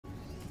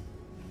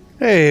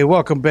Hey,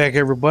 welcome back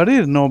everybody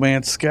to No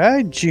Man's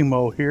Sky.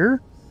 Gmo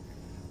here.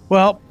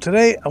 Well,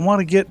 today I want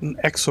to get an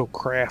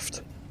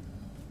Exocraft.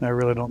 I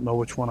really don't know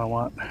which one I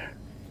want.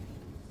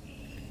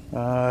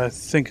 I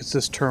think it's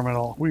this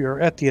terminal. We are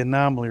at the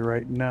anomaly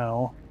right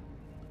now.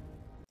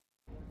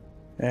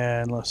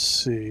 And let's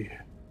see.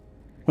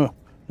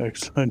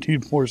 Actually, I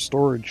need more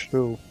storage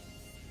too.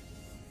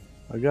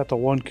 I got the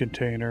one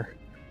container.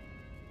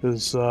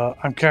 Because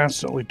I'm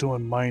constantly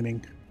doing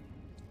mining.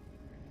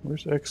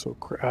 Where's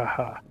Exocraft?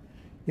 Aha.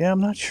 Yeah,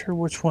 I'm not sure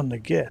which one to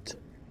get.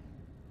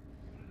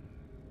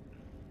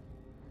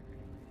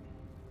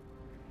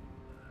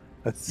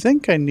 I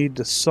think I need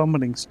the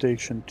summoning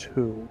station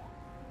too.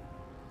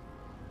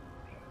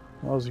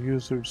 Allows the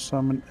user to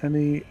summon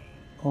any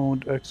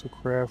owned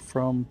exocraft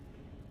from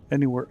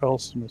anywhere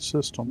else in the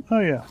system. Oh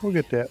yeah, we'll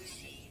get that.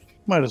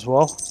 Might as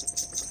well.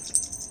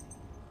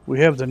 We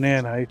have the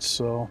nanites,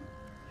 so...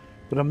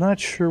 But I'm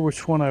not sure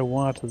which one I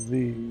want of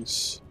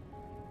these.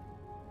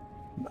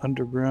 An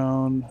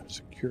underground,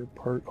 secure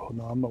part... Oh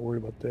no, I'm not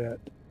worried about that.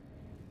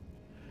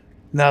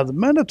 Now the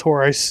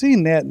Minotaur, I've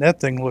seen that, and that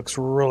thing looks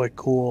really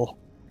cool.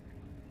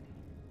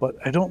 But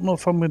I don't know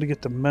if I'm going to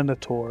get the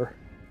Minotaur.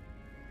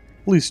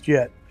 At least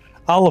yet.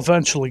 I'll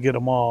eventually get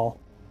them all.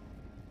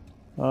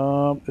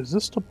 Is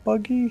this the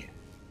buggy?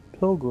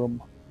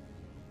 Pilgrim.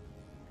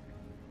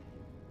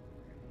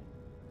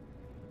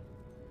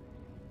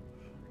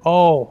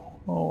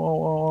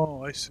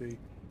 Oh, I see.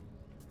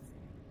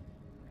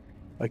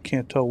 I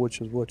can't tell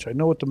which is which. I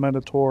know what the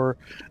Minotaur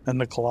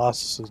and the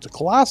Colossus is. The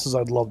Colossus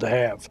I'd love to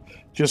have.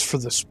 Just for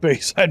the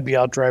space. I'd be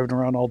out driving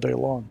around all day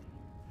long.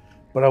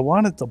 But I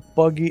wanted the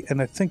buggy,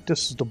 and I think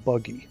this is the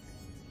buggy.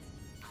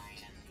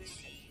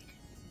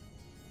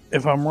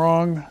 If I'm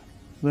wrong,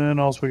 then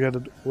all we got to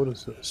do... What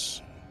is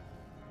this?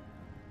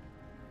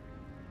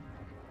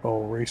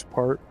 Oh, race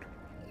part.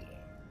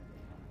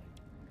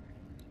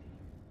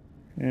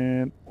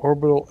 And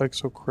orbital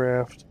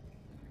exocraft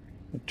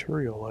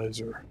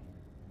materializer.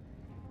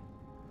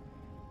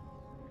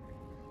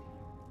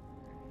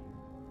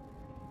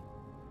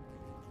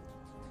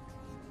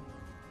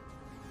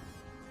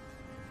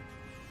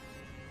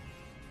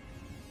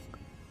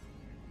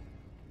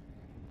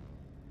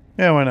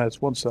 Yeah, why not?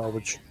 It's one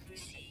salvage.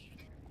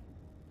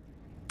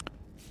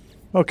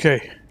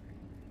 Okay.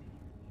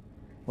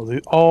 Well,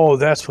 oh,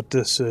 that's what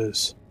this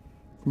is.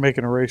 We're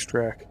making a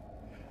racetrack.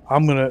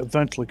 I'm going to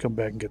eventually come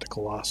back and get the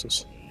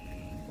Colossus.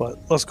 But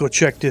let's go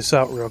check this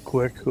out real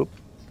quick. Oop.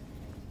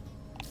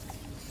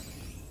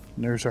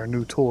 And there's our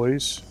new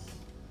toys.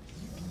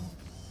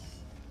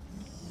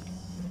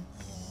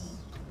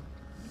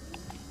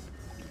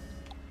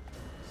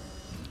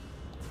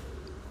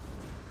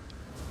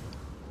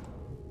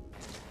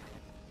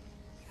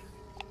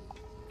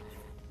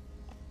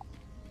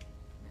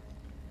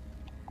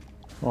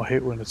 I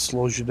hate when it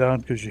slows you down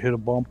because you hit a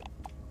bump.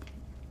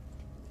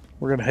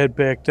 We're going to head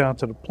back down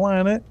to the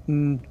planet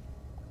and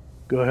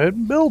go ahead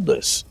and build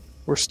this.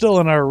 We're still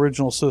in our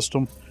original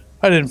system.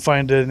 I didn't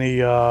find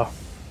any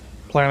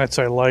planets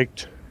I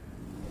liked.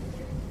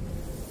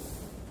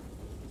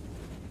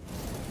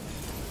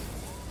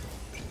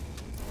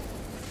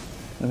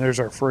 And there's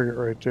our frigate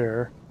right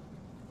there.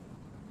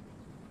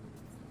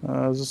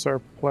 Is this our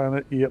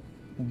planet? Yep.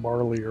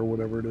 Marley or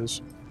whatever it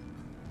is.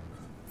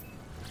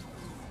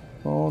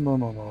 Oh,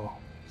 no.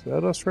 Is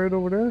that us right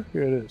over there?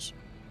 Yeah, it is.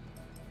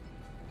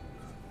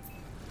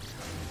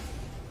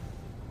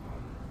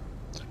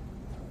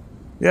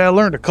 Yeah, I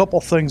learned a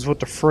couple things with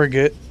the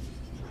frigate.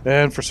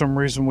 And for some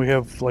reason we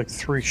have like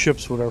 3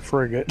 ships with our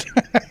frigate.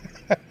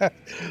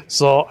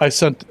 So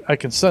I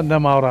can send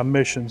them out on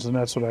missions, and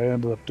that's what I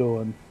ended up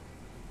doing.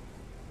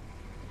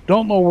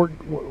 Don't know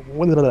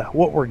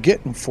what we're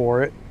getting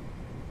for it,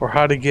 or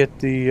how to get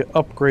the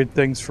upgrade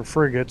things for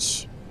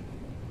frigates.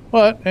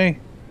 But, hey,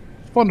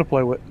 it's fun to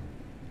play with.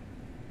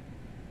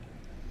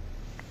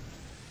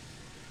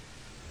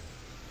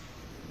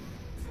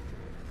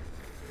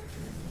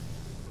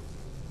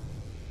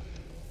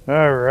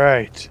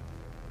 Alright.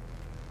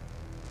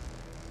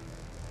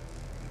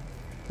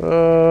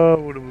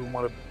 What do we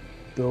want to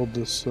build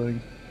this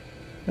thing?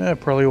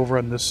 Probably over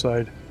on this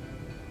side.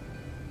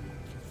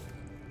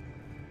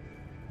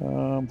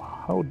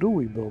 How do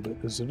we build it?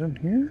 Is it in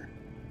here?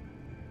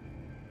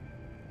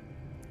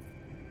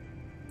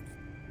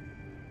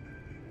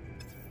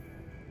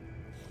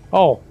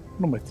 Oh,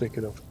 what am I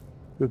thinking of? It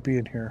would be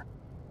in here.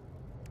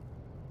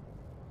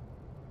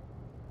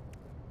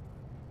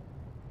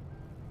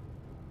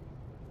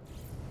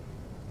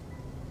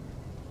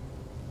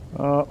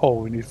 Oh,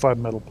 we need 5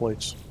 metal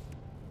plates.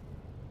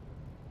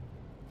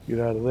 Get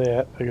out of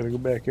that. I gotta go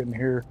back in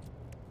here.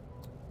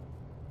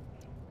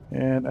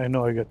 And I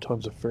know I got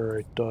tons of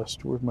ferrite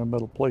dust. Where's my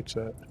metal plates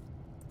at?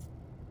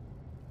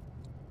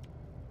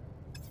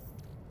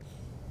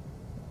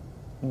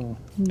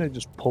 I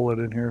just pull it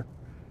in here.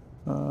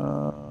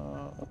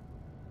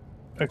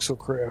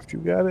 Exocraft, you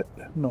got it?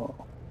 No.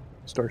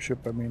 Starship,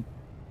 I mean.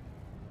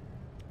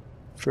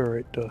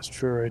 Ferrite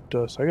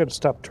dust. I gotta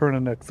stop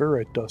turning that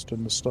ferrite dust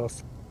into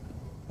stuff.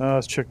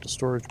 Let's check the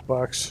storage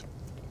box.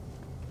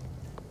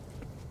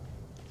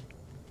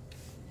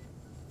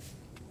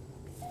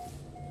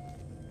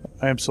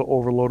 I am so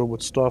overloaded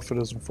with stuff, it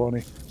isn't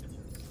funny.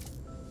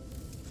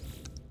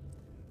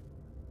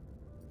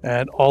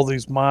 And all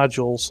these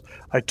modules,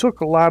 I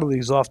took a lot of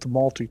these off the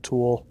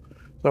multi-tool.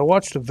 So I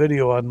watched a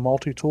video on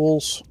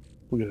multi-tools.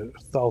 Look at it,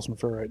 1,000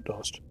 ferrite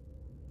dust.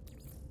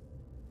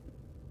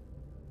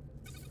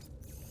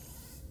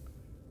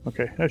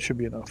 Okay, that should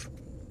be enough.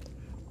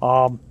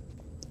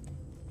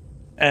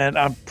 And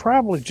I'm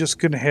probably just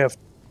going to have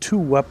 2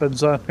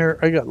 weapons on here.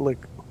 I got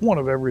like one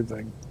of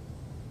everything.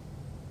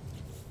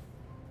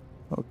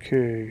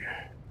 Okay.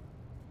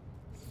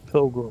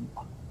 Pilgrim.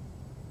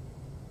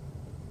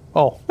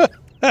 Oh.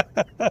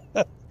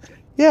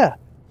 Yeah.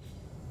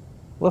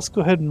 Let's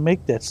go ahead and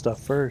make that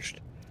stuff first.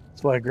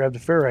 That's why I grabbed the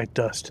ferrite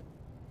dust.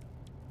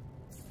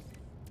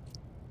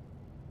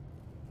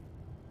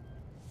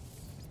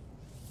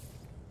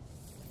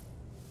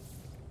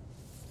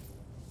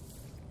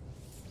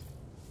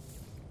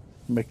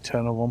 Make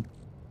 10 of them.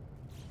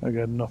 I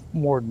got enough,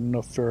 more than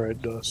enough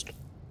ferrite dust.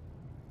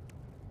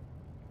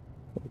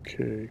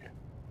 Okay.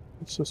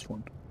 What's this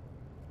one?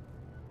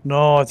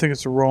 No, I think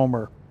it's a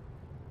roamer.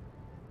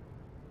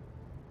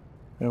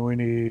 And we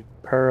need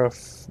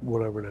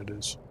whatever that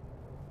is.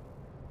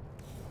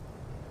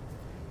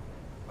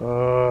 I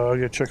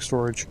gotta check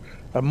storage.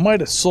 I might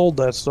have sold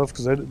that stuff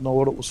because I didn't know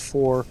what it was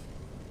for.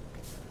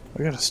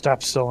 I gotta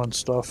stop selling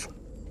stuff.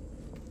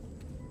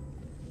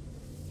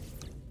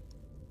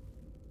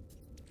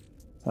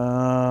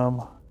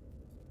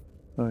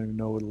 I don't even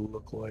know what it'll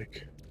look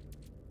like.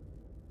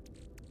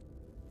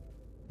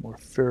 More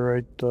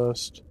ferrite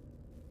dust.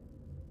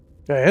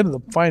 Yeah, I had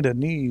to find a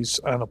knees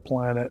on a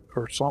planet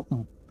or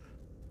something.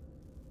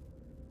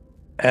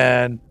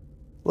 And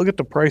look at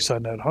the price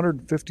on that,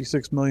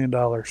 $156 million.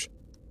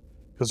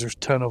 Because there's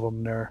 10 of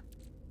them there.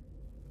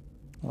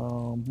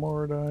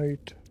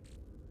 Mordite.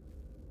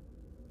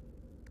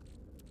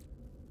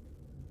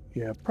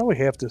 Yeah, probably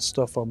half this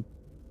stuff on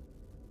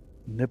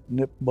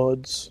nip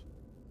buds.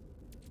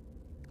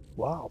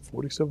 Wow,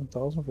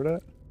 47,000 for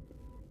that?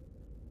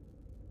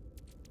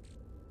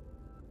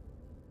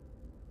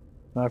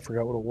 I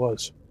forgot what it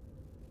was.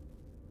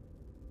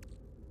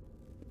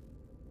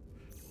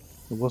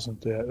 It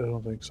wasn't that, I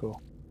don't think so.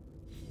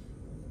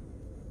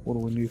 What do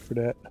we need for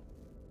that?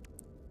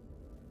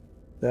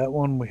 That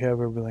one we have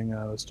everything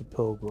on. It's the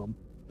Pilgrim.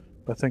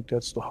 I think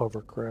that's the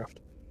hovercraft.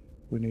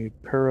 We need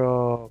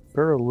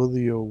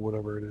Paralithio,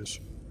 whatever it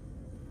is.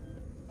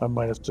 I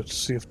might have to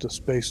see if the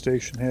space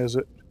station has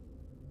it.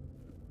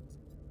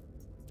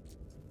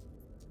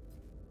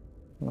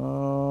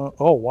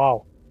 Oh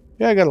wow.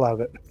 Yeah, I got a lot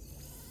of it.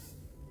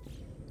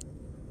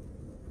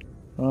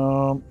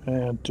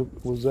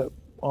 Was that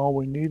all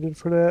we needed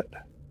for that?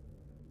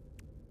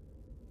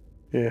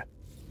 Yeah.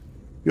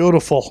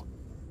 Beautiful.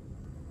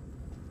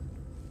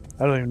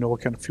 I don't even know what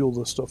kind of fuel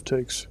this stuff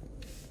takes.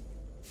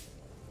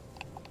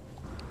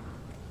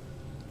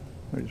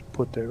 Let me just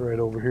put that right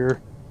over here.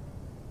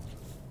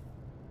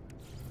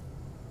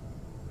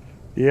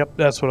 Yep,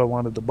 that's what I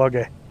wanted, the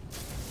buggy.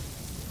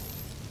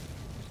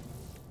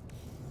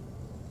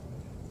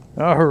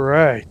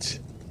 Alright.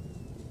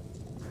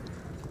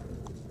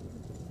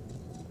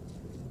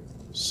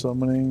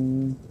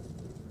 Summoning.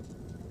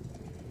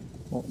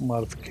 What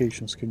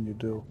modifications can you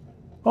do?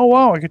 Oh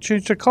wow, I can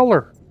change the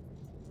color.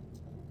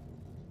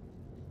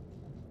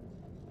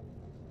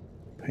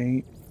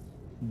 Paint.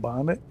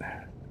 Bonnet.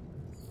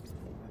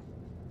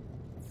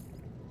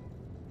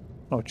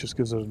 Oh, it just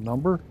gives it a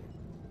number?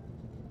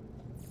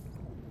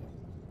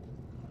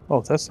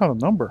 Oh, that's not a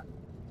number.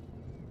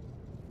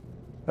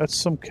 That's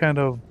some kind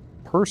of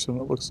person,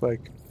 it looks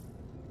like.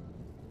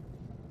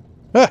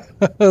 A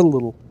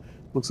little,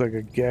 looks like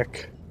a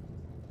geck.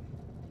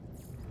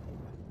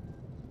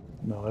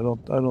 No, I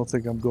don't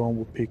think I'm going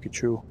with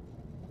Pikachu.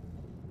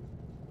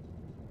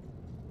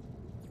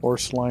 Or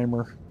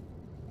Slimer.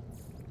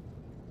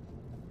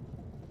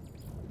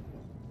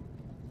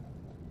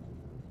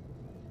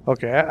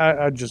 Okay,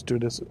 I'd just do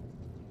this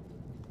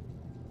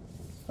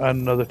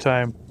another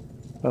time.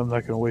 I'm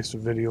not going to waste a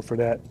video for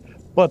that.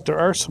 But there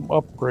are some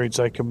upgrades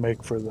I can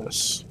make for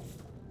this.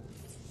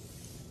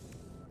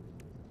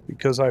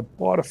 Because I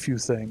bought a few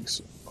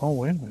things. Oh,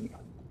 wait a minute.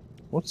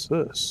 What's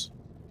this?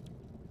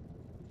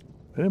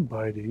 I didn't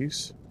buy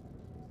these.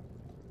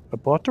 I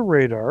bought the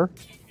radar.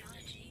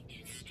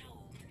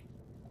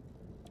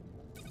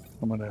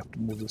 I'm going to have to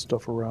move this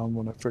stuff around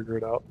when I figure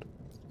it out.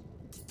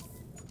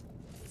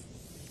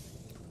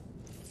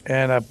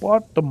 And I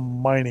bought the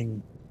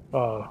mining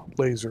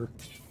laser.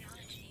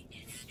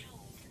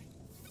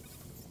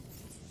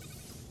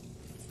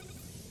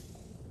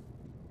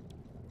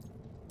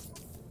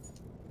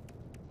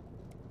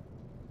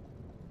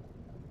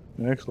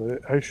 And actually,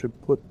 I should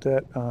put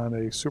that on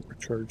a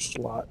supercharged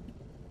slot.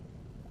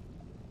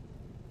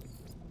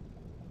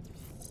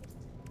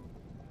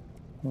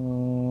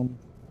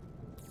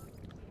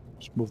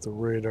 Let's move the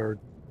radar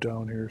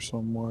down here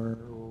somewhere,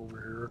 or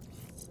over here.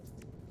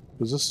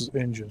 Because this is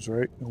engines,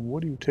 right? And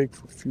what do you take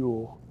for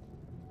fuel?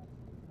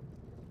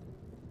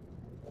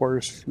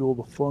 Requires fuel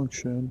to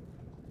function.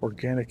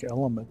 Organic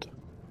element.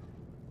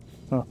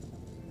 Huh.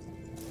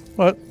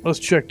 But let's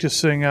check this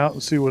thing out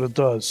and see what it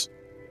does.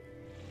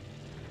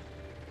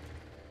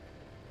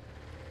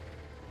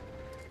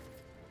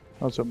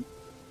 How's it?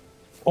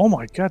 Oh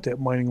my god,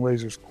 that mining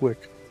laser's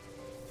quick.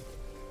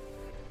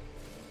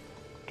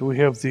 Do we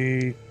have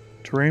the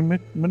terrain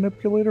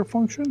manipulator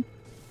function?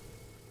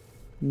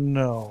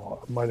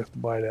 No, I might have to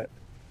buy that.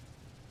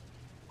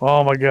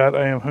 Oh my god,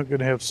 I am going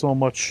to have so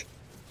much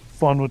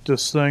fun with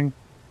this thing.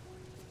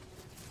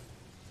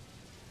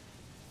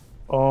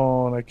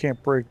 Oh, and I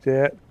can't break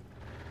that.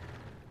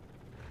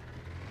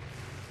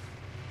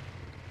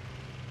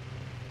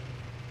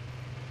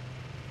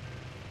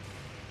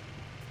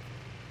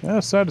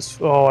 That's not as...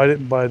 Oh, I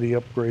didn't buy the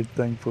upgrade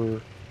thing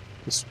for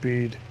the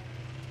speed.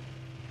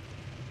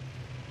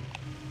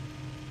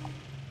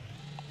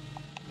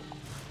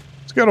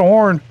 It's got a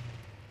horn.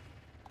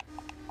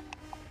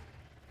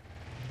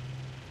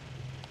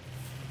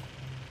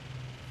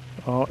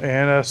 Oh,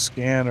 and a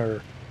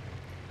scanner.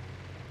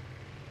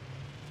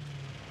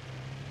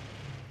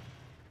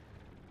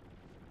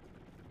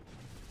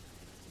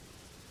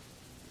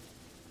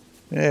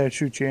 Yeah,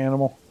 shoot you,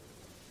 animal.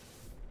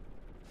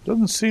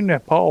 Doesn't seem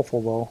that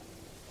powerful,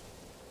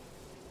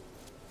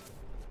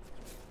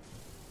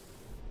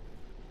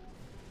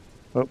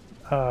 though.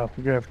 Oh,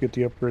 we're gonna have to get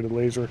the upgraded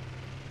laser.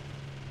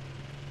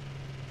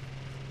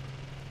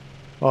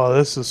 Oh,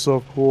 this is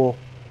so cool.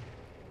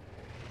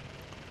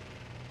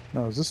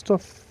 Now, is this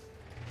stuff...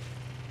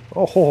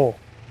 Oh,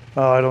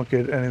 I don't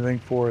get anything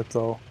for it,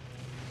 though.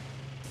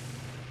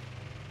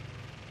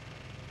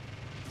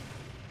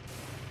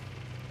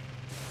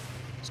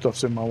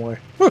 Stuff's in my way.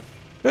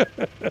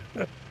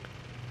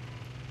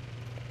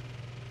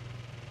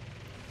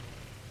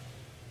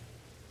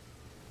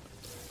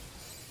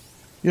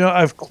 You know,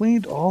 I've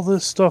cleaned all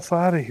this stuff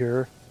out of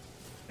here,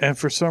 and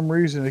for some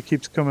reason it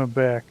keeps coming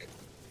back.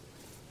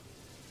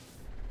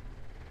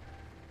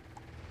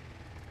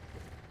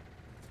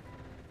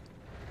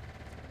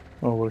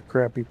 Oh, what a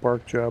crappy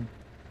park job.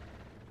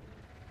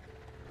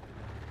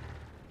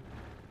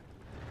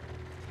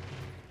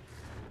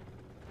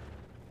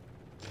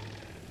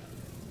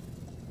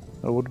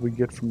 Oh, what did we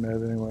get from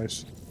that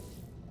anyways?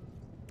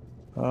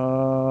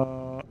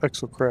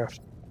 Exocraft.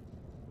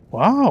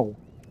 Wow!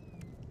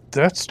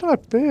 That's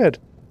not bad.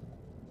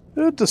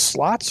 The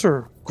slots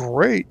are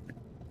great.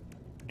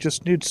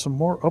 Just need some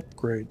more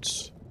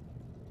upgrades.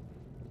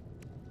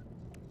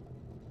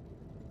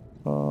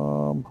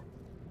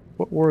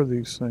 What were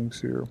these things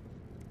here?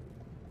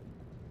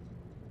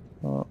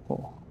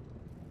 Oh.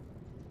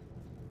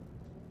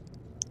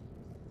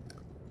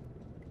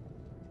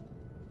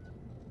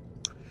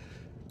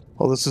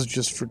 Oh, this is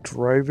just for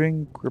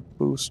driving. Grip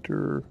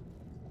booster.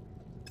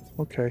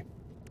 Okay.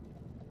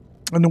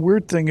 And the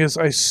weird thing is,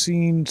 I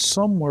seen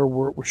somewhere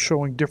where it was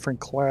showing different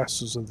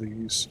classes of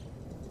these,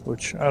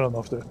 which I don't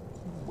know if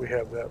we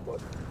have that, but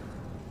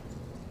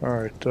all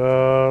right.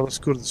 Let's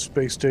go to the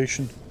space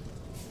station.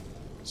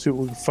 See what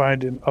we can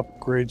find in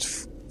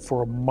upgrades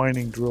for a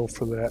mining drill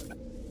for that.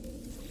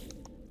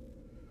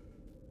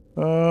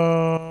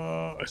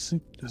 I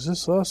think, is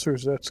this us or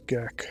is that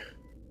Skak?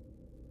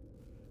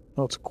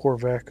 Oh, it's a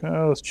Korvac.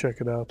 Let's check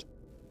it out.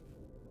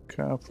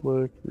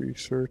 Conflict,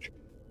 research.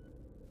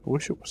 I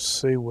wish it would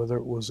say whether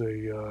it was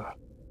a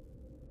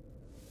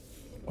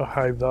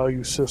high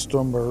value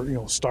system or, you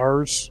know,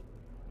 stars.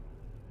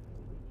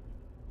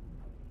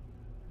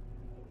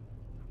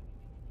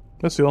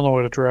 That's the only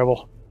way to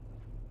travel.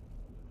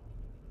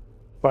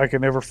 If I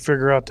can ever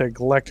figure out that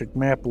galactic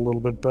map a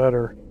little bit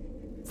better,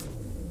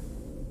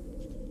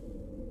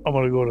 I'm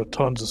going to go to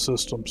tons of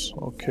systems.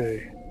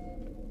 Okay.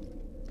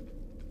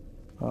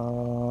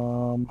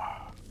 Oh,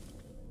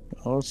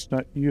 it's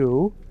not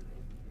you.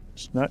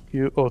 It's not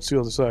you. Oh, it's the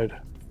other side.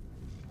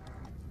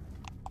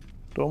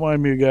 Don't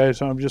mind me,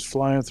 guys. I'm just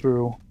flying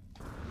through.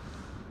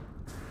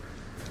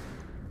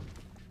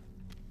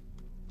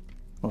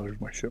 Oh, there's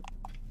my ship.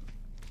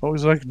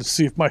 Always like to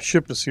see if my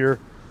ship is here.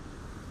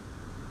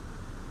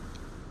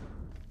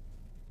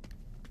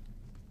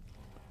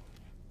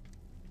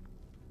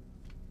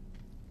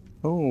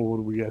 Oh, what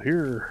do we got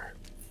here?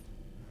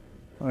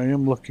 I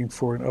am looking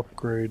for an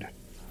upgrade.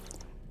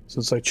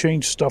 Since I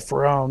changed stuff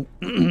around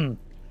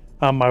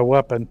on my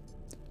weapon.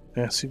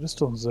 Yeah, see, this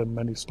doesn't have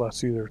many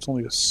slots either. It's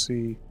only a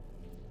C.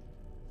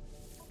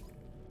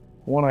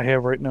 The one I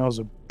have right now is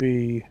a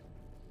B.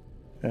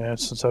 And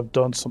since I've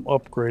done some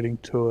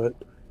upgrading to it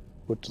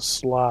with the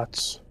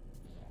slots,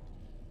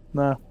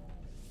 nah.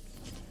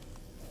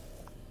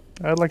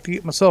 I'd like to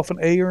get myself an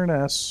A or an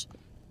S.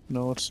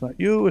 No, it's not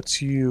you,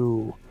 it's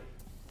you.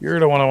 You're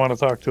the one I want to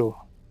talk to.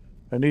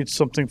 I need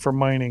something for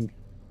mining.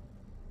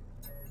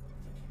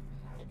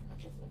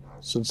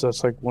 Since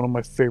that's like one of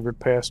my favorite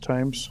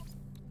pastimes.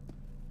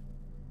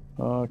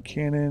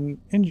 Cannon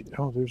engine.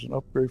 Oh, there's an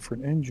upgrade for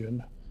an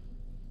engine.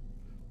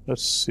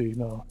 Let's see.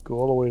 No, go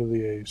all the way to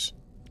the A's.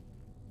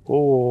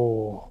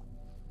 Oh.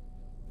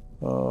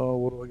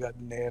 What do I got?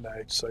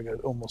 Nanites. I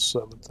got almost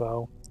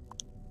 7,000.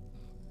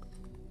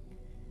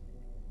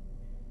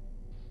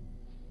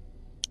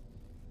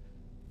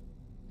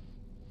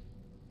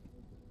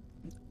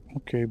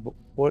 Okay, but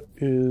what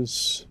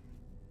is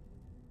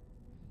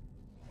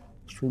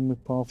extremely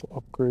powerful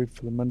upgrade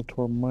for the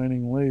Minotaur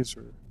mining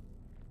laser?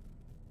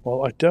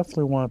 Well, I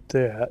definitely want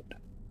that.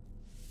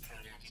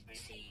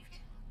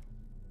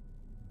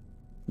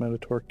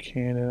 Minotaur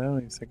cannon. I don't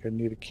even think I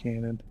need a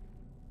cannon.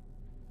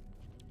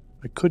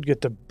 I could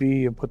get the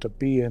B and put the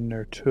B in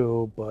there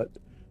too, but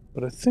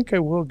I think I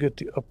will get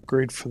the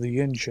upgrade for the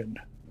engine.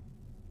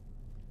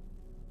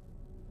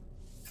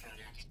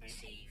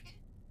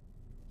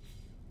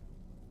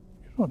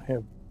 You don't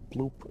have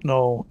blueprint.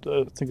 No,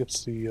 I think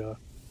it's the.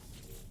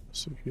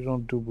 So you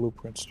don't do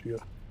blueprints, do you?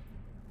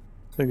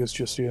 I think it's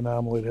just the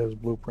anomaly that has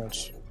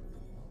blueprints.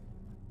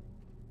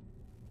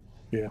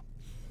 Yeah.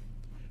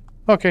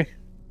 Okay.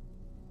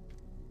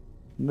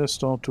 And this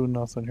don't do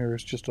nothing here.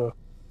 It's just a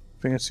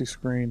fancy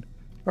screen.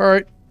 All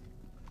right.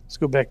 Let's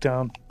go back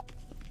down.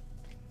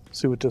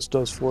 See what this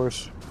does for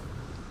us.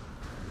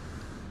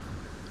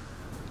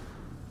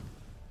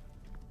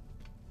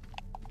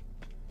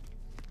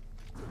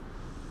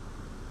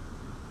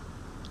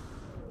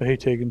 I hate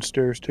taking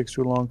stairs. Takes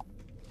too long.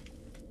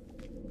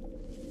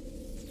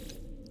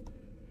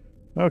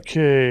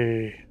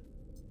 Okay.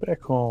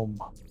 Back home.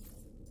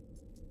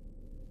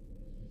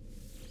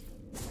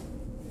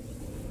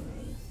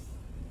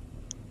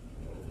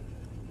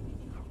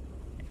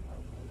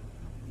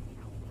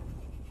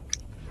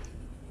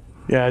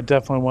 Yeah, I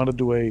definitely want to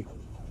do a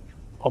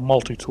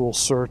multi-tool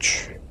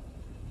search.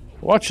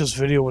 Watch this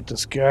video with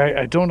this guy.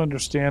 I don't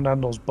understand on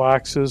those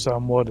boxes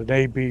on what an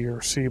A, B, or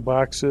C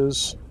box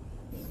is.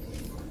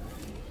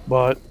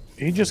 But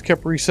he just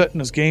kept resetting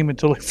his game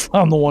until he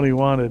found the one he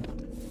wanted.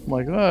 I'm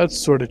like, oh, that's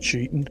sort of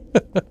cheating.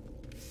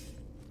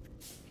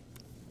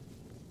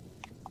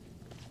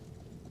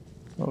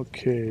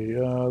 Okay,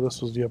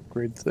 this was the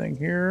upgrade thing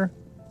here.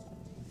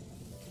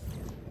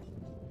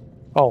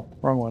 Oh,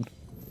 wrong one.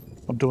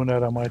 I'm doing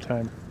that on my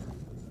time.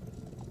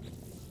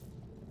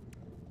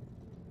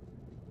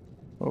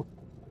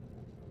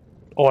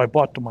 Oh, I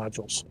bought the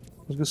modules.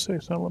 I was gonna say,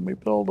 it's not letting me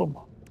build them.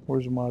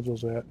 Where's the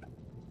modules at?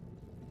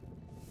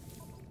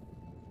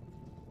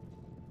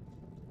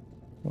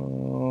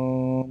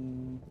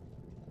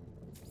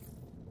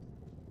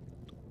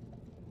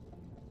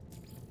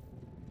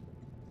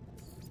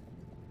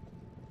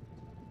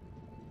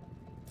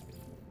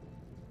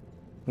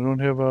 I don't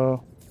have a...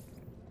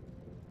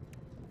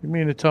 You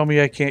mean to tell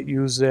me I can't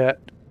use that?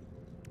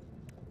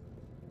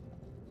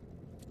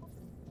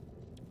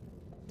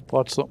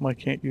 Bought something I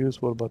can't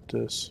use? What about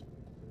this?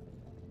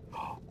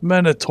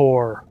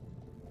 Minotaur.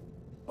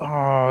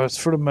 Oh, that's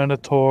for the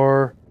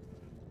Minotaur.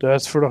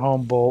 That's for the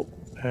Humboldt.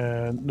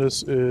 And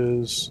this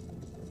is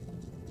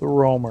the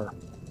Roamer.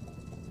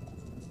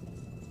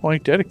 Oh,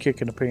 ain't that a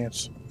kick in the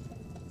pants?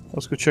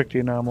 Let's go check the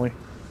anomaly.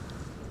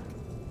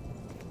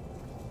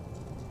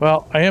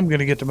 Well, I am going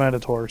to get the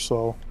Minotaur,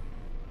 so...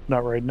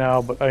 Not right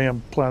now, but I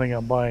am planning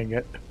on buying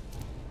it.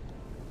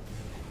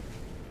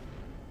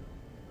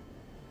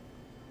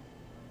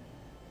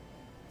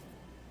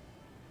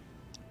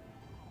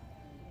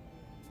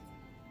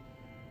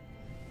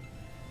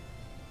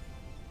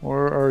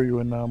 Where are you,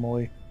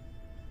 anomaly?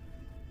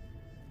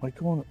 Am I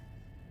going...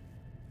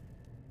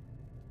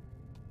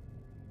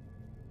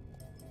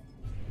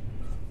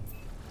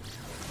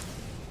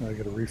 I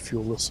gotta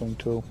refuel this thing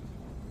too.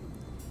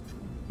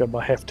 Got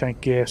about half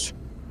tank gas.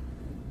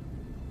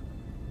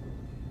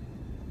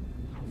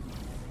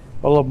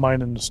 I love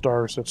mining the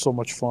stars. That's so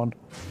much fun.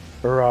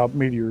 Or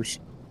meteors.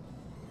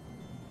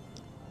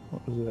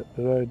 What was that?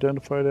 Did I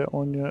identify that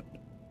one yet?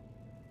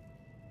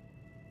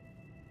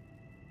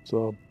 It's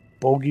a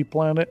bogey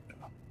planet.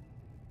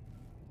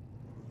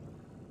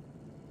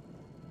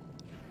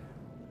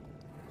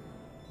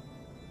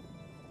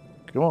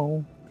 Come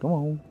on, come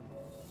on.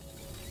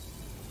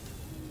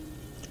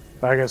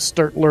 I gotta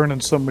start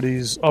learning some of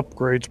these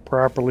upgrades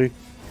properly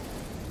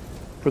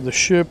for the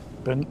ship,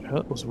 and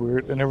that was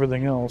weird, and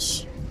everything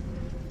else.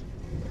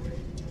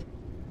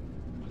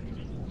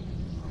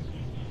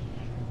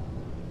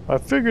 I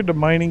figured the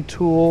mining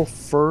tool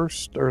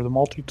first, or the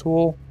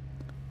multi-tool,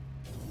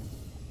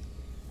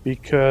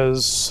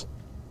 because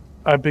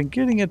I've been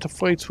getting into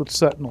fights with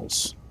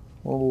sentinels.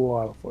 A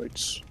lot of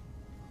fights.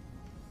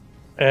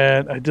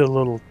 And I did a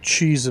little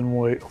cheesing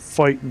way of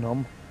fighting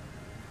them.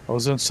 I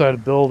was inside a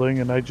building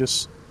and I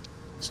just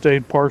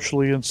stayed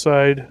partially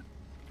inside.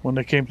 When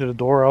they came to the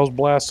door, I was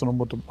blasting them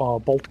with the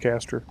bolt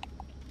caster.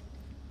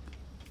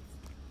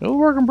 It was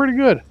working pretty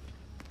good.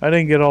 I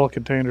didn't get all the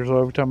containers, though.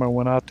 Every time I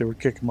went out, they were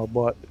kicking my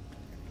butt.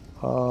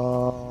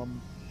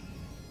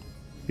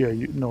 Yeah,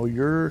 you know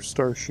your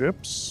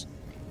starships.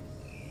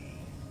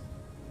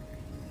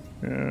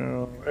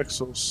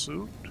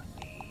 Exosuit.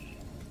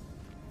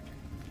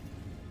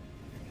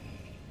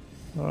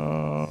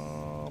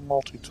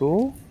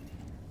 Multi-tool.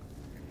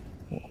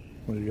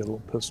 Oh, you got a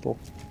little pistol.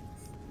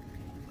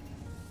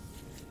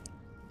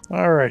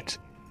 Alright.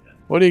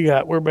 What do you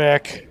got? We're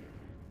back.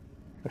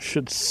 I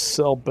should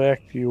sell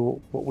back to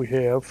you what we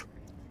have.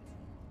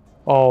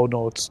 Oh,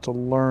 no, it's to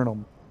learn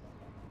them.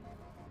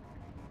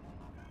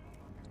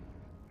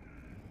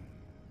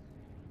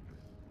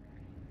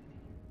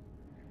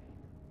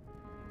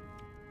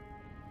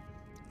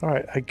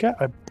 Alright,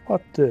 I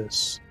bought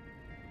this.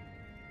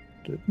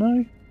 Didn't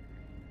I?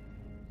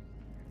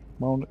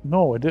 Mounted,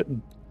 no, I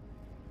didn't.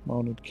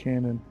 Mounted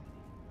cannon.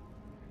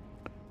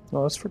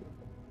 No, that's for...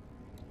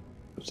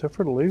 Is that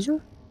for the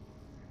laser?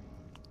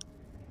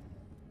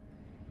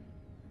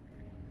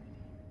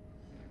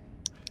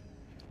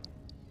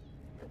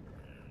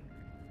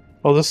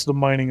 Oh, this is the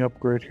mining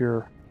upgrade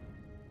here.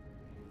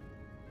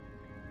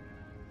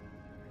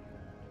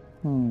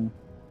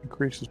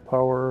 Increases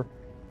power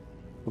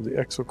of the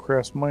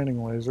Exocraft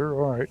mining laser.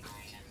 Alright.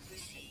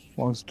 As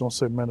long as it don't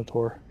say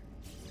Minotaur.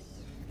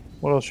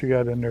 What else you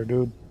got in there,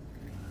 dude?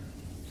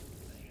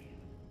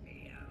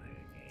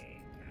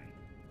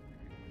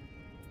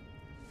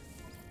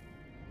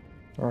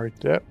 Alright,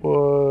 that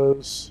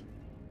was...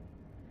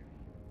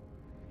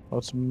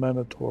 That's a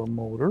Minotaur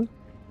motor.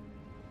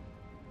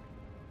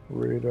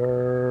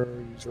 Radar.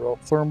 These are all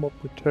thermal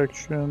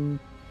protection.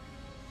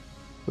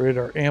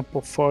 Radar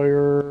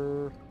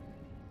amplifier.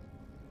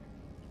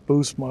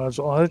 Boost mods.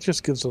 Oh, that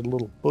just gives it a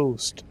little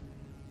boost.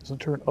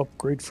 Isn't there an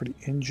upgrade for the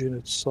engine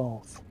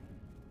itself?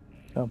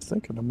 I'm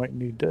thinking I might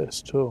need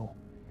this too.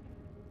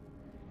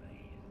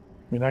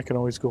 I mean, I can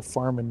always go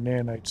farming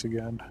nanites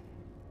again.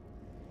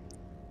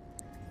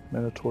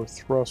 Minotaur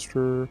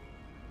thruster.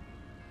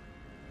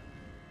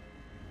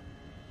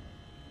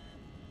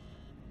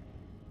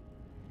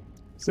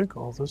 I think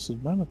all this is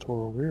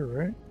Minotaur over here,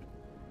 right?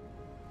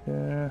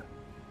 Yeah.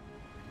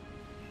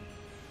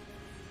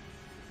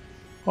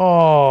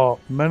 Oh,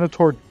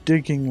 Minotaur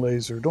digging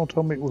laser. Don't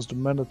tell me it was the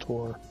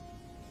Minotaur.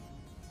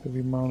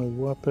 Heavy mounted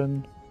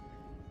weapon.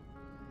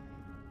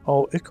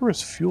 Oh,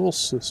 Icarus fuel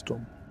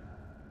system.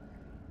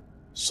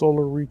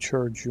 Solar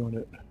recharge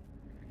unit.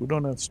 We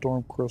don't have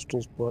storm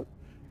crystals, but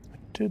I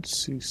did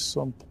see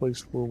some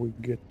place where we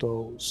can get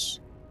those.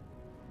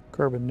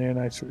 Carbon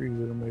nanites are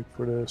easy to make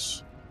for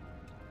this.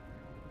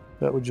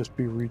 That would just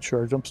be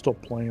recharged. I'm still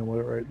playing with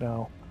it right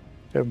now.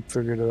 Haven't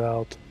figured it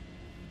out.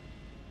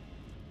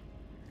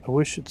 I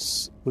wish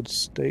it would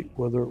state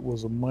whether it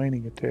was a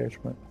mining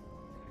attachment.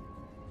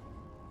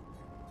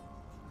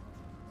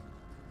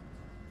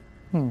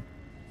 And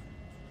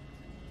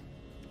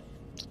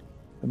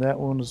that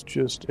one is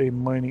just a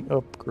mining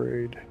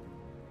upgrade.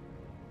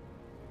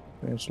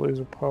 Advanced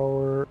laser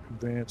power,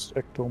 advanced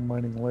ecto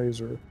mining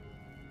laser.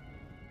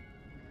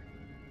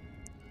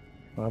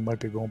 I might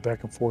be going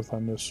back and forth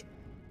on this.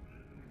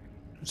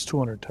 It's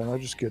 210, I'll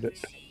just get it.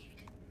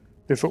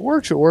 If it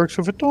works, it works.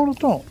 If it don't, it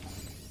don't.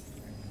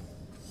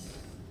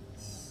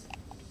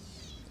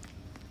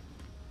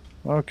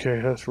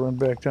 Okay, let's run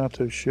back down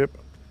to the ship.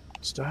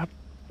 Stop.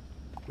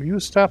 Will you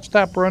stop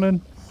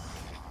running?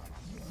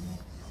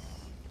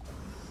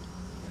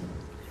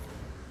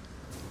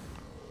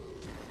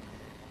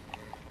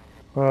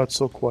 Oh, it's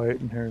so quiet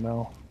in here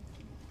now.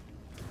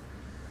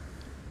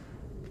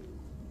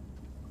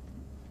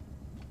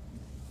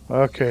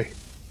 Okay.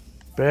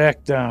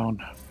 Back down.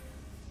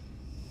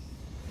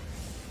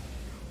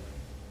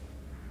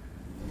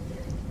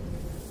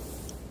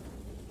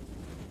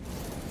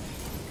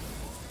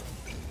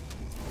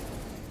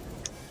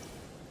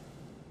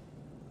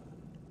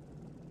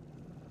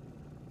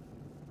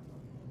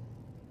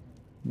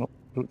 Nope,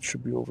 it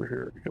should be over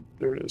here. Yep,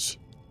 there it is.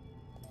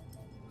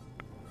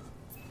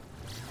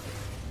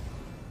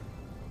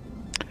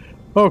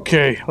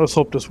 Okay, let's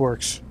hope this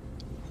works.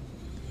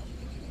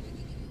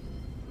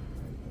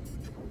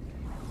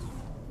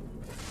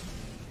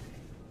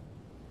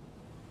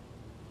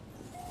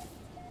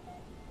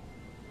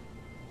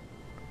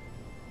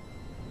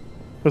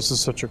 This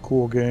is such a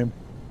cool game.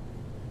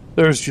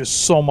 There's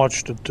just so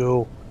much to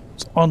do.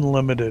 It's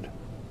unlimited.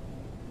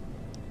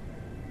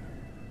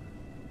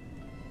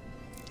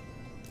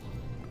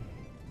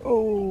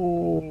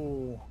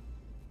 Oh,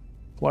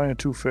 flying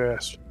too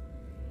fast.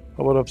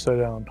 How about upside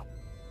down?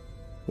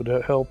 Would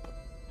that help?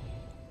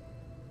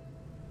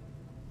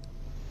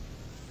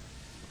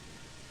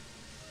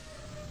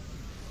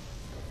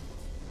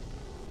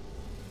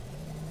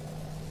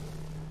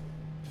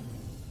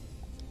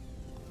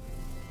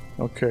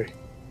 Okay,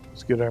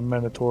 let's get our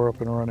Minotaur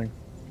up and running.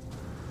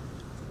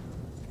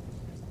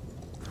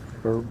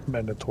 Or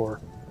Minotaur.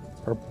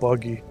 Or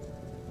Buggy.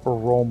 Or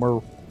Roamer.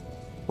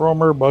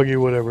 Roamer, Buggy,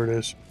 whatever it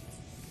is.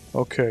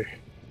 Okay.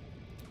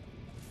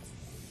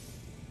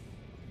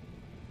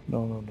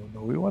 No.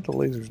 We want the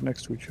lasers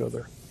next to each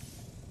other.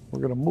 We're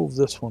going to move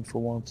this one for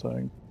one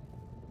thing.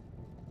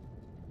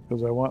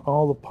 Because I want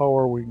all the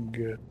power we can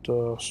get.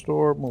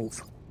 Store, move.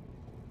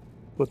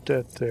 Put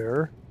that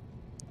there.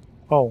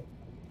 Oh,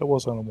 that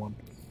was on a one.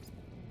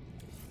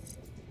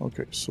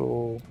 Okay,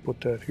 so put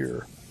that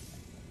here.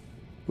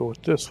 Go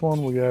with this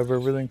one. We have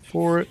everything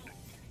for it.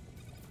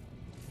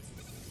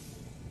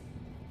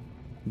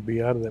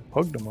 Be out of that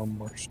Pugnum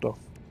or stuff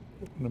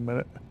in a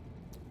minute.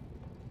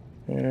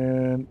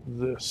 And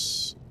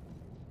this.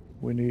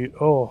 We need,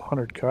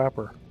 100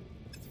 copper.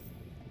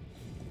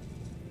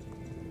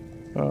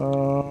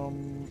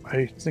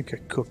 I think I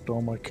cooked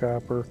all my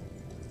copper.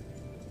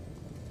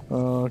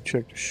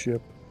 Check the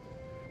ship.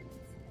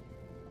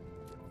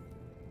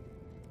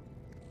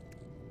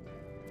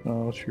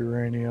 Oh, it's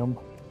uranium.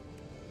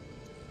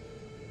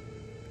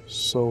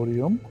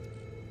 Sodium.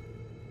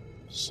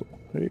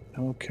 Sulfate.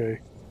 Okay.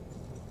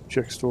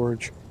 Check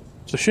storage.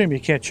 It's a shame you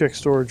can't check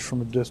storage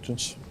from a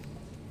distance.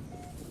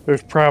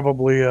 There's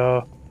probably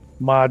a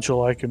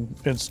module I can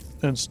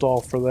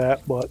install for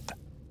that, but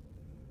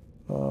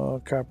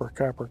copper,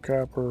 copper,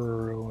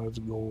 copper. Oh, that's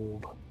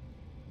gold.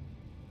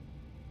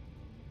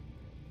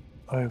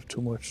 I have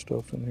too much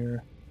stuff in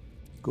here.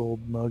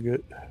 Gold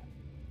nugget.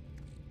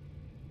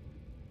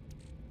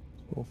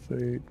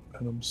 Sulfate,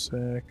 venom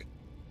sac.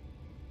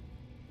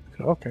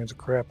 Got all kinds of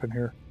crap in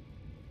here.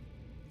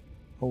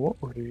 Oh,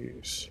 what were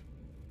these?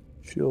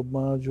 Shield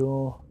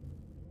module.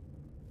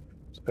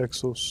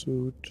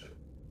 Exosuit.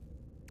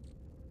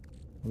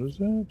 What is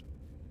that?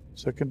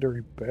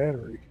 Secondary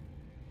battery.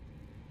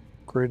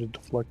 Graded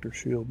deflector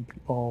shield.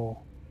 Oh,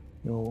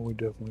 you know what? We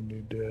definitely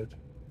need that.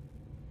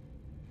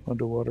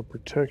 Underwater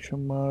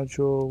protection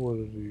module. What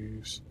are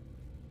these?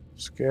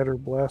 Scatter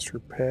blaster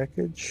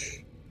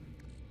package.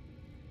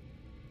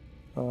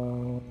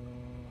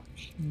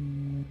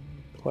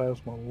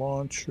 Plasma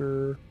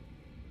launcher.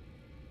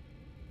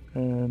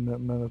 And that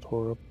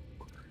Minotaur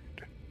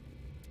upgrade.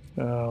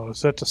 Oh,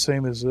 is that the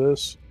same as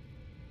this?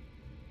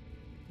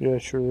 Yeah,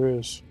 sure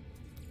is.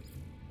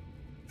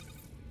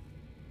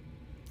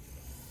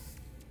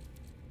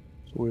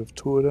 So we have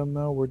two of them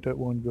now. Where'd that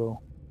one go?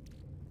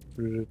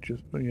 Or did it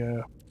just...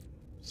 Yeah.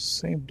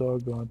 Same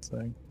doggone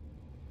thing.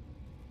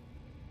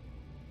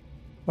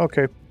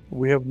 Okay.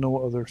 We have no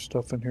other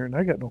stuff in here. And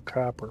I got no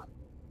copper.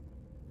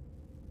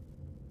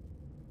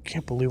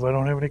 Can't believe I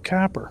don't have any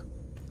copper.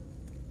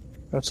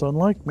 That's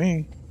unlike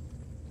me.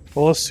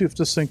 Well, let's see if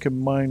this thing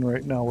can mine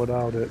right now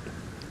without it.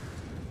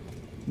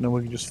 And then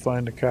we can just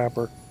find the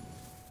copper.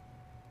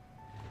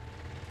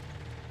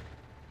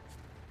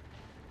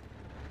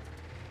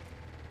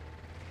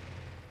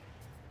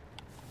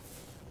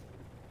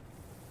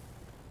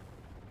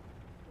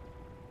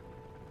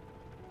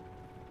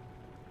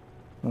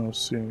 I don't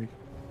see any...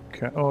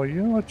 Oh,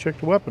 you know what? Check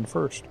the weapon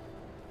first.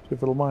 See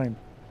if it'll mine.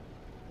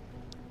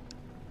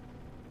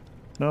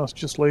 No, it's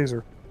just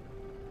laser.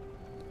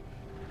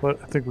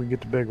 But I think we can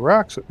get the big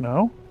rocks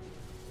now.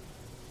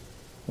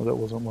 Well, that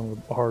wasn't one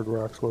of the hard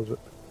rocks, was it?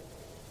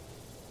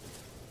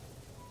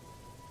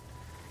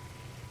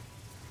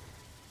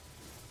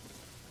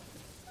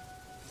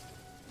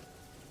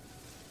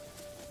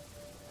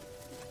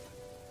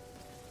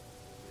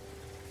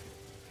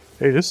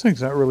 Hey, this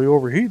thing's not really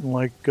overheating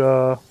like,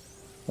 I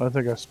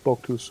think I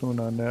spoke too soon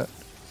on that.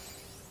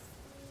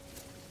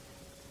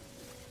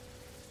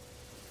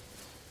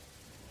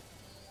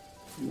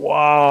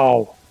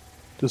 Wow!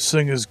 This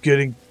thing is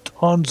getting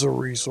tons of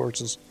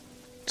resources.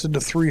 It's in the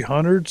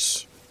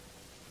 300s.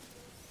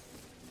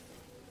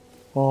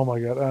 Oh my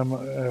god,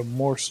 I have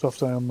more stuff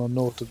than I'm gonna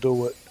know what to do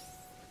with.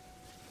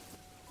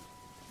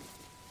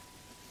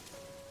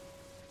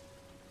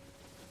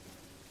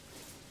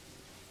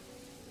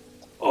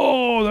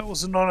 Oh, that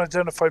was an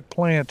unidentified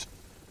plant.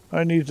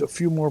 I need a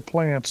few more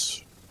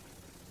plants.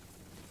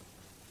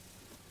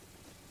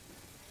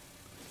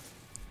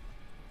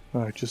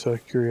 Alright, just out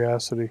of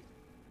curiosity.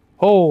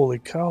 Holy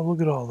cow, look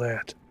at all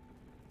that.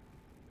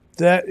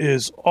 That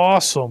is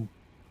awesome.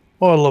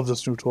 Oh, I love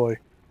this new toy.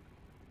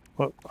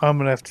 But I'm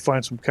going to have to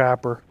find some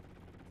copper.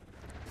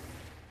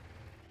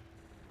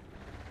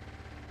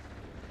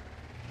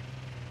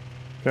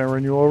 Can I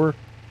run you over?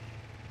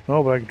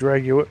 No, but I can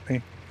drag you with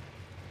me.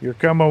 You're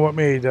coming with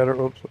me, Dad.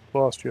 Oops,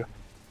 lost you.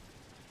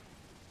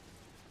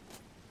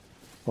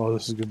 Oh,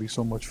 this is going to be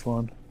so much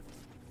fun.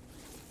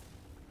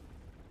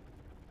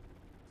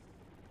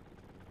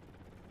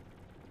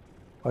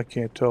 I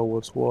can't tell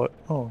what's what.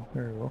 Oh,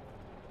 there you go.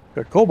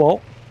 Got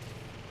cobalt.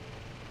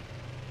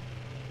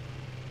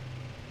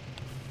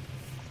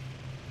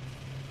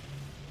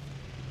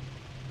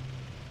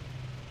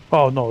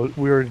 Oh, no,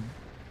 we already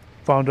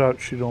found out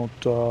she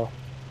don't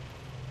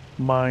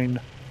mine.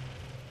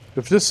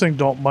 If this thing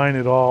don't mine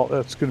at all,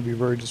 that's going to be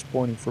very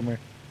disappointing for me.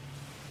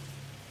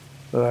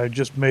 That I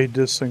just made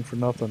this thing for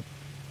nothing.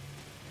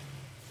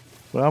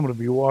 But I'm going to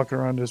be walking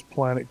around this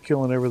planet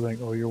killing everything.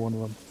 Oh, you're one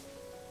of them.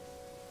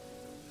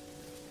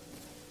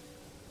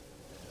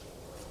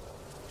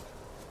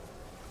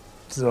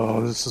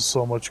 Oh, this is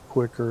so much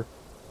quicker.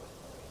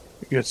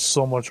 It gets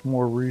so much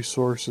more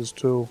resources,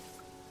 too.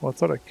 Well, I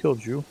thought I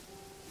killed you.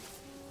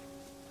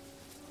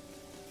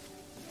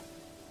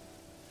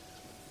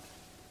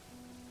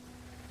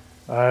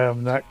 I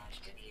am not...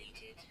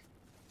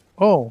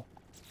 Oh.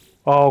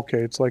 Oh, okay.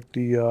 It's like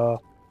the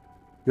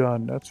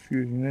gun. That's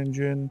fusion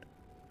engine.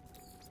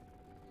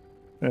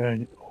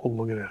 And, oh,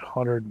 look at it.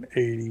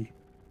 180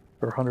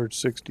 or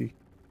 160.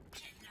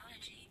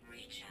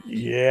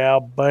 Yeah,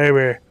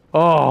 baby.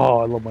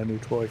 Oh, I love my new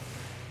toy.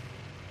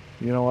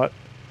 You know what?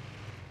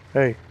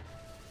 Hey.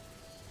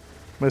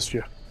 Missed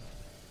you.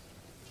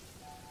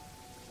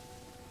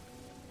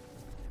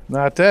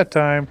 Not that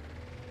time.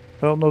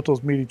 I don't know what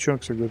those meaty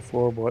chunks are good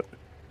for, but...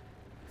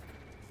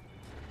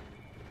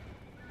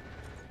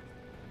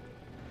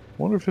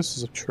 I wonder if this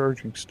is a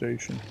charging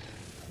station.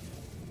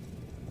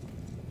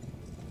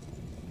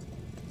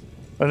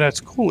 And that's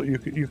cool. You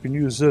can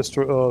use this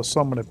to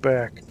summon it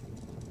back.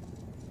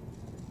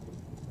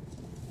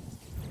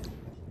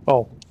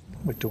 Oh,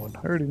 what am I doing?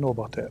 I already know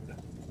about that.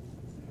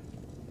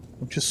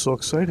 I'm just so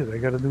excited. I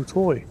got a new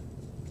toy.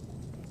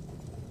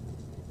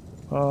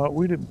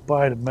 We didn't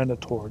buy the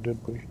Minotaur,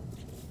 did we?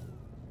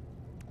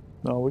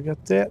 No, we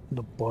got that in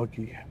the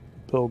buggy.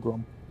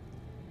 Pilgrim.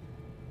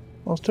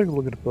 Let's take a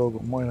look at the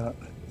Pilgrim. Why not?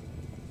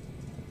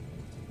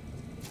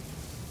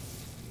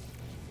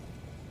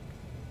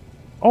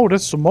 Oh,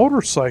 that's the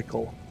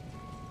motorcycle.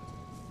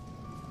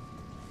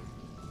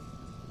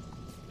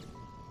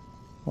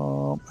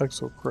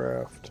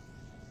 Exocraft.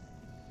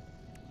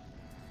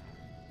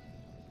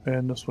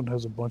 And this one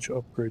has a bunch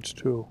of upgrades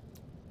too.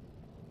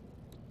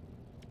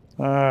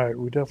 Alright,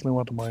 we definitely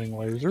want the mining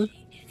laser.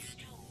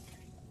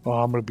 Oh,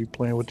 I'm going to be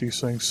playing with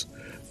these things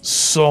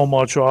so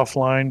much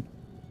offline.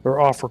 Or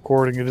off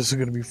recording. It is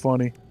going to be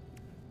funny.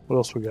 What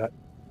else we got?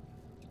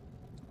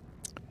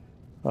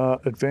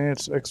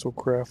 Advanced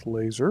Exocraft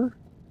laser.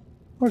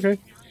 Okay.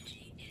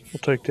 We'll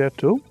take that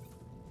too.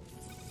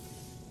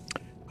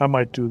 I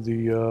might do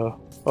the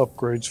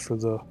upgrades for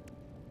the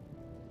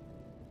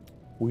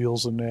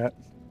wheels and that.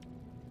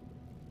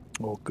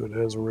 Oh, good. It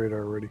has a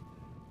radar already.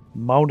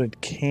 Mounted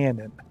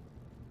cannon.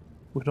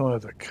 We don't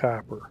have the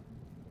copper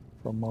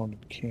for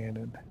mounted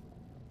cannon.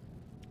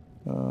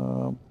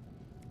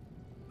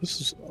 This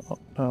is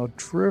now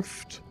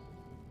drift.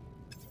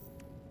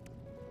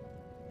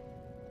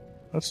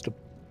 That's the.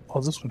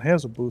 Oh, this one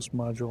has a boost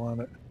module on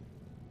it.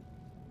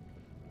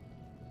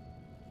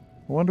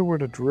 I wonder where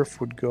the drift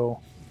would go.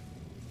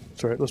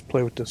 That's alright, let's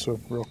play with this one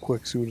real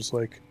quick, see what it's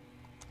like.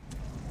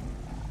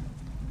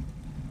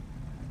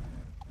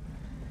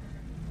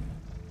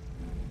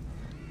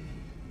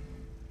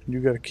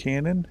 You got a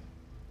cannon.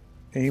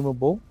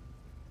 Aimable.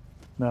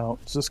 Now,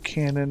 is this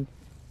cannon...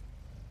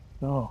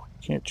 No,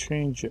 you can't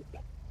change it.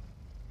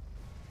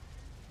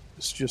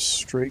 It's just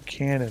straight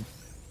cannon.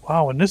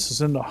 Wow, and this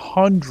is in the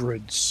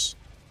hundreds.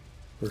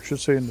 Or I should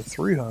say in the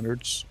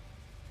 300s.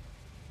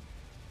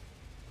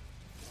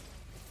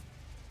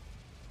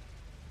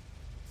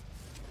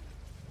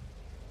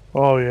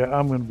 Oh yeah,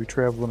 I'm going to be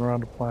traveling around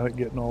the planet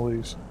getting all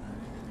these.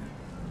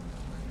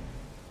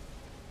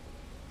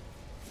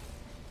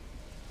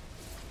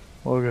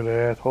 Look at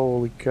that,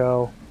 holy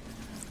cow.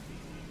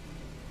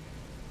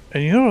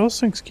 And you know, those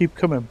things keep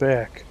coming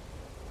back.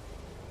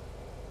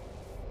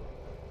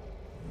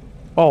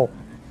 Oh.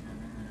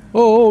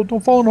 Oh,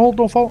 don't fall in the hole,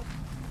 don't fall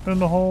in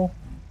the hole.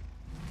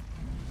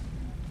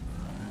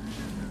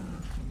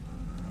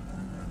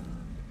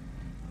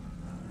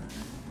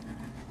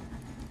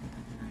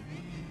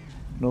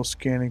 No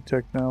scanning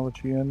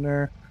technology in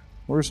there.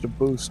 Where's the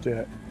boost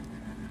at?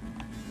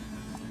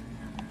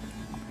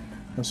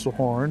 That's the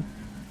horn.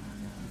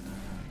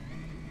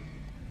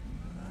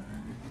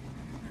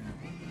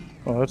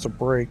 Oh, that's a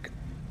brake.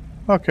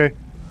 Okay.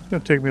 It's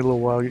going to take me a little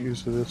while to get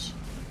used to this.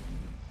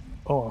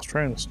 Oh, I was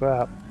trying to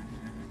stop.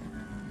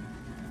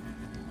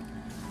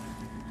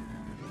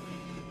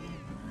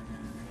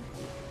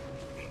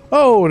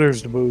 Oh,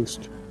 there's the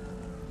boost.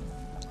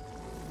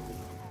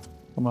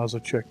 I might as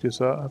well check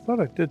this out. I thought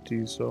I did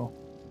these, so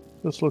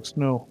this looks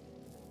new.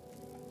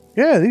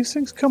 Yeah, these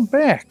things come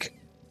back.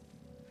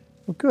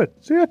 Well, good.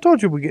 See, I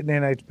told you we'd get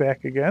nanites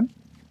back again.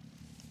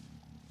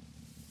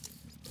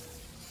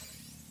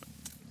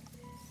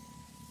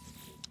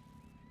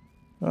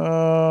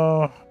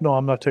 No,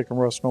 I'm not taking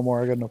rust no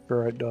more. I got enough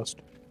ferrite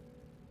dust.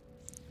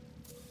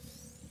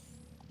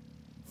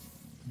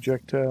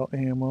 Projectile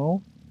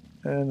ammo.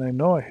 And I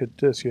know I hit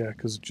this, yeah,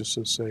 because it just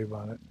says save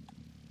on it.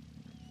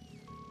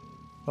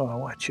 Oh, I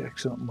want to check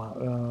something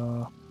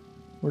out.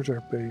 Where's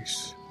our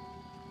base?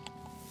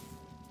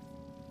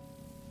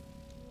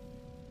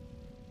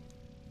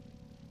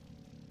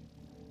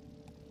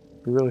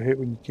 I really hate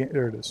when you can't...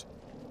 There it is.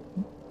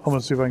 I'm going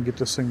to see if I can get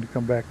this thing to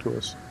come back to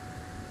us.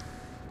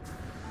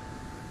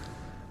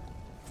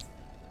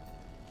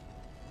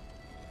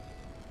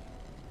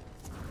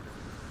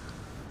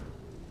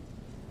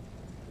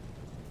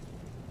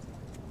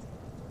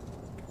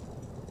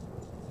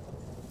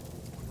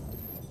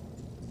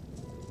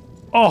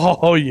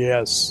 Oh,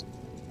 yes.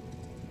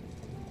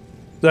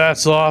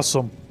 That's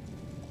awesome.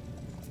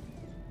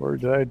 Where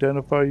did I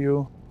identify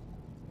you?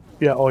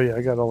 Yeah, oh yeah,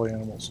 I got all the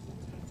animals.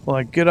 Well,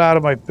 like, get out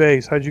of my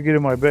base. How'd you get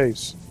in my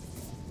base?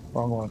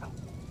 Wrong one.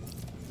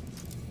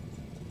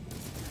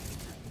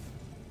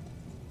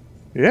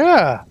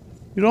 Yeah.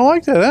 You don't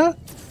like that, huh?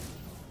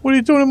 What are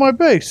you doing in my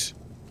base?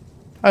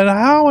 And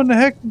how in the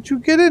heck did you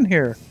get in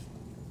here?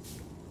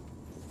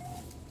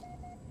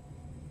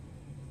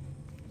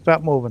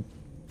 Stop moving.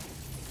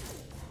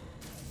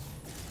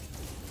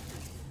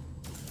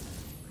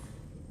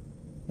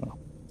 Oh.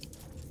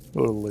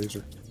 Go to the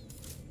laser.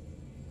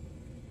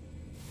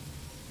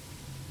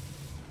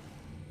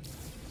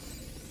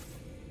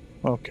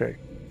 Okay.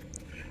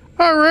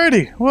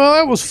 Alrighty. Well,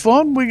 that was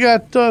fun. We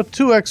got 2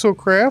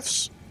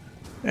 exocrafts.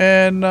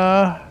 And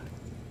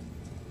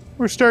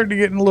we're starting to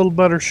get in a little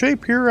better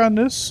shape here on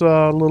this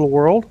little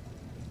world.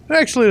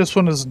 Actually, this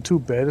one isn't too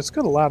bad. It's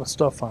got a lot of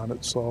stuff on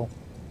it, so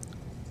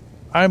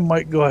I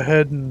might go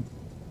ahead and...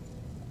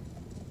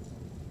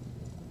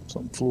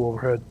 Something flew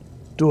overhead.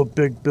 Do a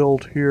big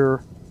build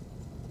here.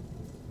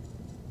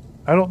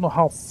 I don't know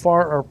how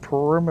far our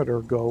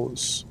perimeter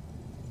goes.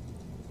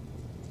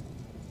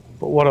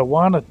 But what I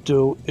want to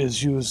do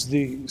is use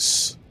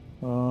these.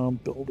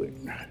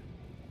 Building.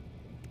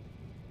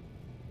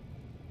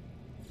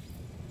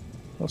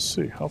 Let's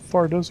see. How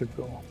far does it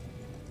go?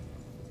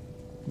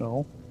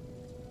 No.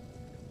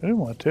 I didn't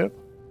want to tip.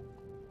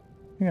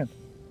 Hang on.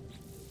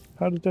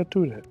 How did that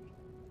do that?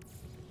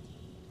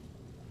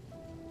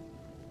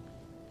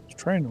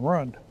 It's trying to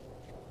run.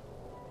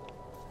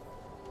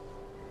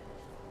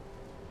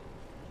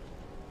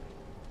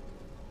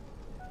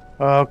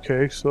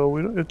 Okay, so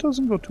it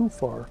doesn't go too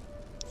far.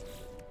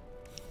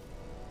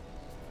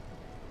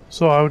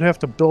 So I would have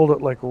to build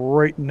it like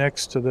right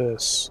next to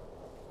this.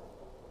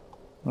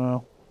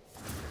 Well.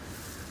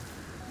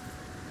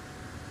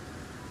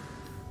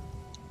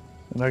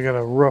 And I got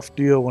a rough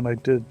deal when I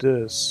did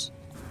this.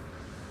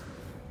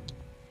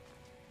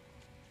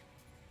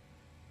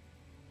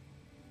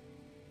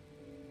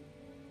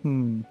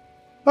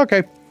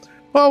 Okay.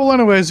 Well,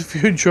 anyways, if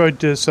you enjoyed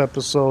this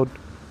episode,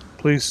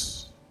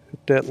 please hit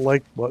that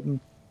like button.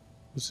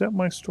 Is that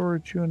my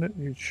storage unit?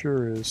 It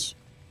sure is.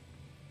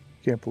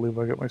 Can't believe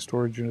I got my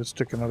storage unit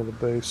sticking out of the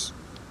base.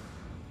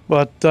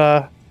 But,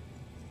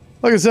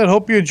 like I said,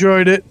 hope you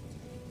enjoyed it.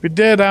 If you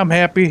did, I'm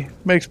happy.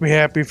 Makes me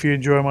happy if you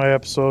enjoy my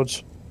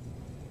episodes.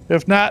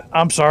 If not,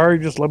 I'm sorry.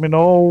 Just let me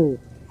know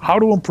how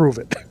to improve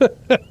it.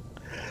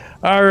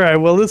 Alright,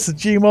 well, this is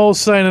Gmo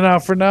signing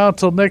out for now.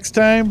 Until next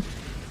time,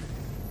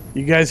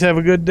 you guys have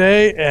a good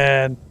day,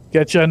 and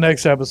catch you on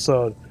next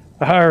episode.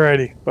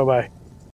 Alrighty, bye-bye.